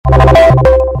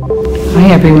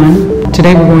Hey everyone,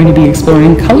 today we're going to be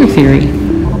exploring color theory.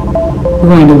 We're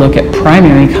going to look at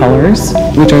primary colors,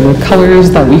 which are the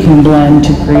colors that we can blend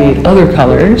to create other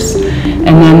colors, and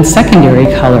then secondary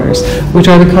colors, which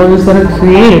are the colors that are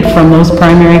created from those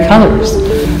primary colors.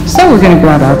 So we're going to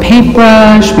grab our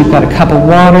paintbrush, we've got a cup of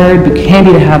water, it'd be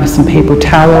handy to have some paper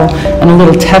towel and a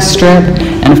little test strip,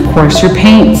 and of course your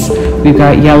paints. We've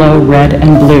got yellow, red,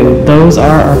 and blue. Those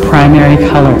are our primary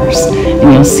colors.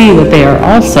 And you'll see that they are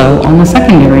also on the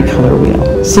secondary color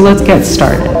wheel. So let's get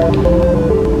started.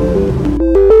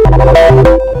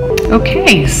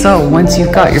 Okay, so once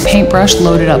you've got your paintbrush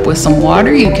loaded up with some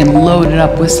water, you can load it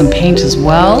up with some paint as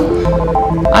well.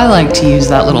 I like to use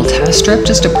that little test strip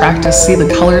just to practice, see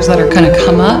the colors that are going to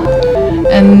come up,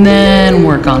 and then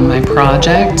work on my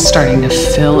project, starting to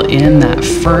fill in that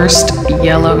first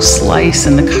yellow slice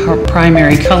in the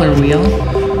primary color wheel.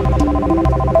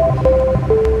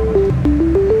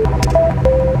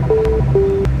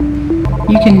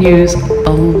 You can use a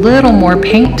little more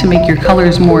paint to make your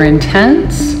colors more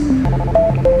intense.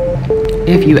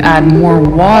 If you add more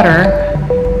water,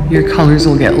 your colors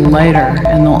will get lighter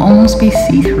and they'll almost be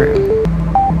see-through.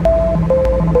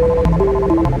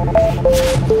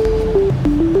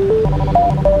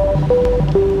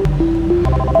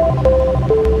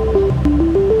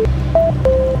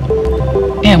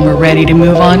 And we're ready to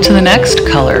move on to the next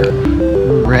color,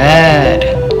 red.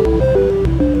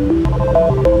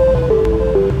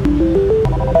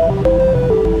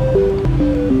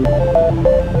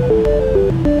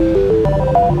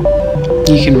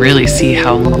 You can really see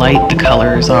how light the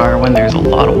colors are when there's a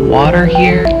lot of water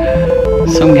here.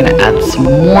 So I'm going to add some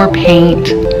more paint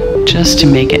just to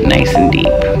make it nice and deep.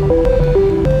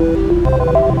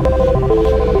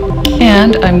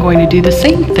 And I'm going to do the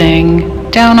same thing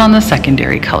down on the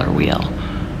secondary color wheel,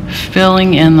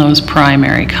 filling in those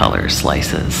primary color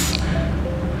slices.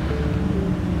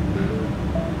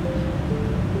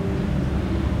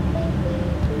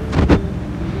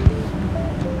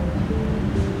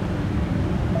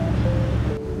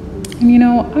 You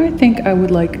know, I think I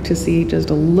would like to see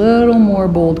just a little more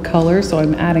bold color, so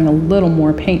I'm adding a little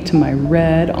more paint to my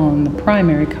red on the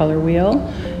primary color wheel,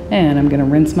 and I'm going to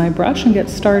rinse my brush and get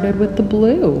started with the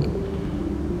blue.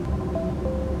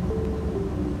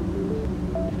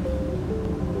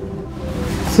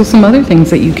 So some other things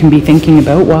that you can be thinking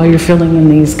about while you're filling in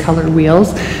these color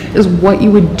wheels is what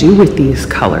you would do with these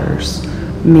colors.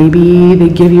 Maybe they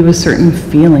give you a certain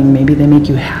feeling, maybe they make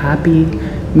you happy.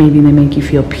 Maybe they make you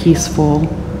feel peaceful.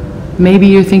 Maybe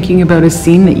you're thinking about a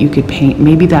scene that you could paint.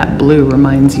 Maybe that blue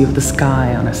reminds you of the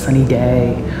sky on a sunny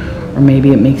day. Or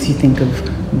maybe it makes you think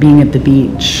of being at the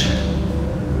beach.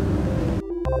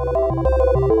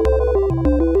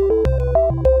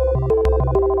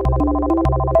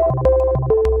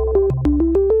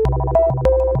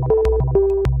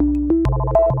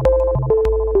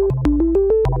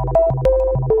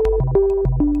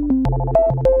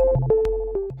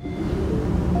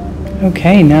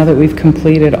 Okay, now that we've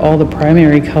completed all the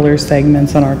primary color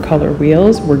segments on our color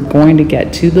wheels, we're going to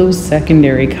get to those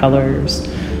secondary colors.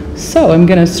 So I'm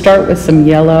going to start with some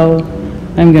yellow.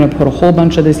 I'm going to put a whole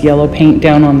bunch of this yellow paint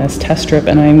down on this test strip,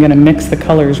 and I'm going to mix the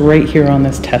colors right here on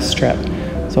this test strip.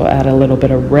 So I'll add a little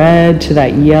bit of red to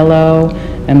that yellow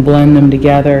and blend them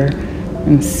together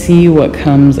and see what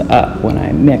comes up when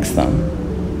I mix them.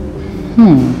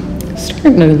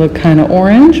 Starting to look kind of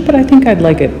orange, but I think I'd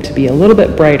like it to be a little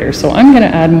bit brighter, so I'm going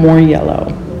to add more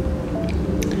yellow.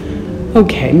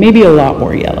 Okay, maybe a lot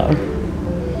more yellow.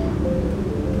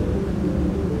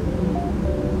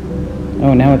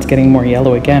 Oh, now it's getting more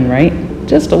yellow again, right?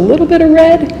 Just a little bit of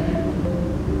red.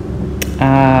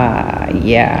 Ah,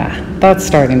 yeah, that's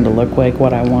starting to look like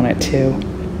what I want it to.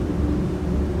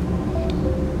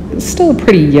 It's still a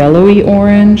pretty yellowy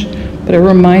orange, but it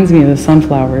reminds me of the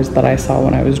sunflowers that I saw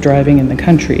when I was driving in the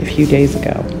country a few days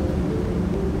ago.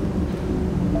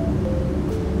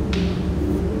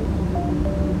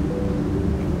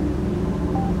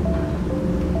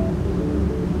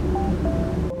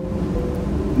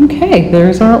 Okay,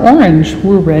 there's our orange.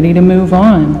 We're ready to move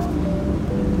on.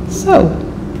 So,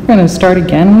 we're going to start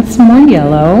again with some more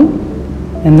yellow,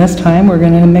 and this time we're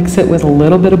going to mix it with a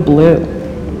little bit of blue.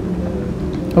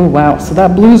 Oh wow, so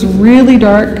that blue's really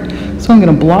dark. So I'm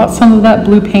going to blot some of that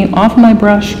blue paint off my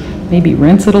brush, maybe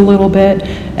rinse it a little bit,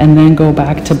 and then go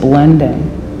back to blending.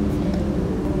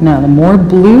 Now the more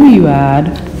blue you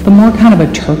add, the more kind of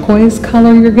a turquoise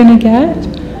color you're going to get.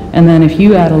 And then if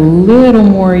you add a little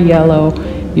more yellow,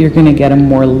 you're going to get a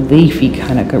more leafy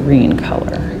kind of green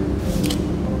color.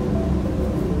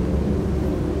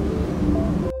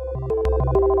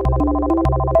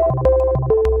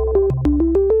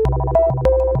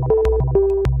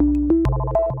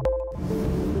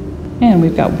 And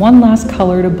we've got one last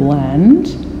color to blend.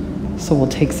 So we'll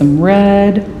take some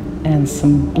red and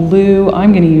some blue.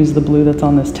 I'm going to use the blue that's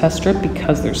on this test strip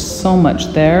because there's so much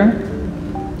there.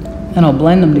 And I'll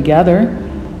blend them together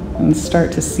and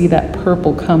start to see that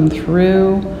purple come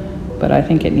through, but I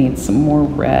think it needs some more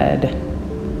red.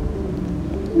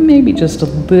 Maybe just a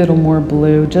little more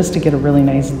blue, just to get a really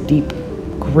nice deep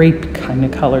grape kind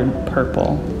of colored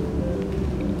purple.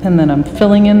 And then I'm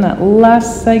filling in that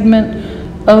last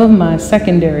segment of my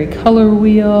secondary color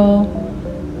wheel.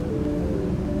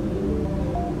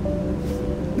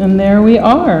 And there we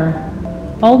are,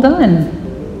 all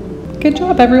done. Good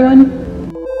job, everyone.